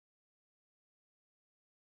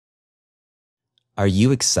Are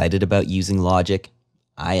you excited about using Logic?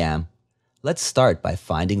 I am. Let's start by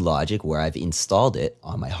finding Logic where I've installed it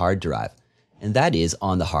on my hard drive. And that is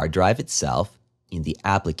on the hard drive itself, in the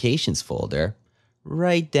Applications folder.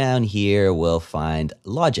 Right down here, we'll find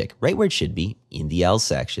Logic, right where it should be, in the L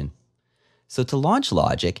section. So to launch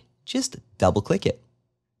Logic, just double-click it.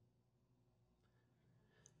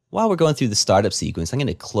 While we're going through the startup sequence, I'm going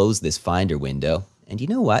to close this Finder window. And you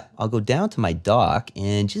know what? I'll go down to my dock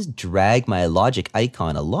and just drag my Logic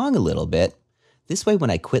icon along a little bit. This way, when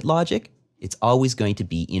I quit Logic, it's always going to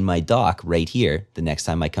be in my dock right here the next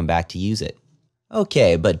time I come back to use it.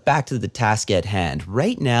 Okay, but back to the task at hand.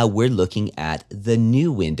 Right now, we're looking at the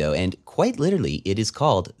new window, and quite literally, it is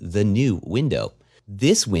called the new window.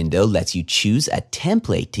 This window lets you choose a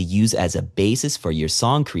template to use as a basis for your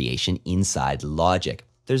song creation inside Logic.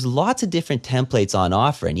 There's lots of different templates on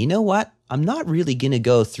offer, and you know what? I'm not really going to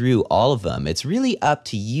go through all of them. It's really up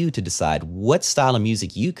to you to decide what style of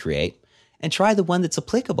music you create and try the one that's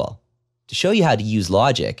applicable. To show you how to use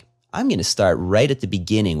Logic, I'm going to start right at the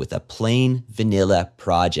beginning with a plain vanilla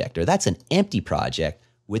project, or that's an empty project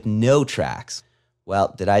with no tracks.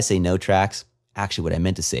 Well, did I say no tracks? Actually, what I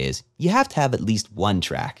meant to say is you have to have at least one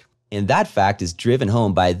track. And that fact is driven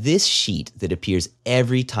home by this sheet that appears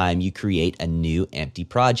every time you create a new empty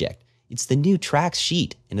project. It's the new tracks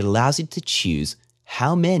sheet, and it allows you to choose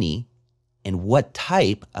how many and what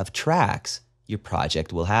type of tracks your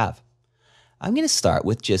project will have. I'm going to start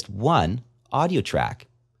with just one audio track.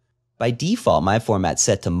 By default, my format's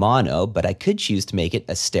set to mono, but I could choose to make it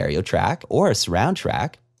a stereo track or a surround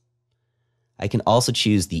track. I can also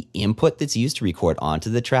choose the input that's used to record onto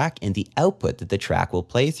the track and the output that the track will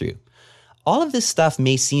play through. All of this stuff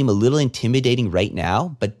may seem a little intimidating right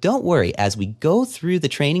now, but don't worry, as we go through the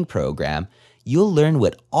training program, you'll learn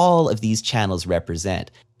what all of these channels represent.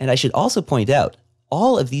 And I should also point out,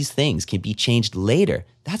 all of these things can be changed later.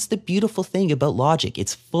 That's the beautiful thing about Logic,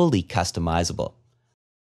 it's fully customizable.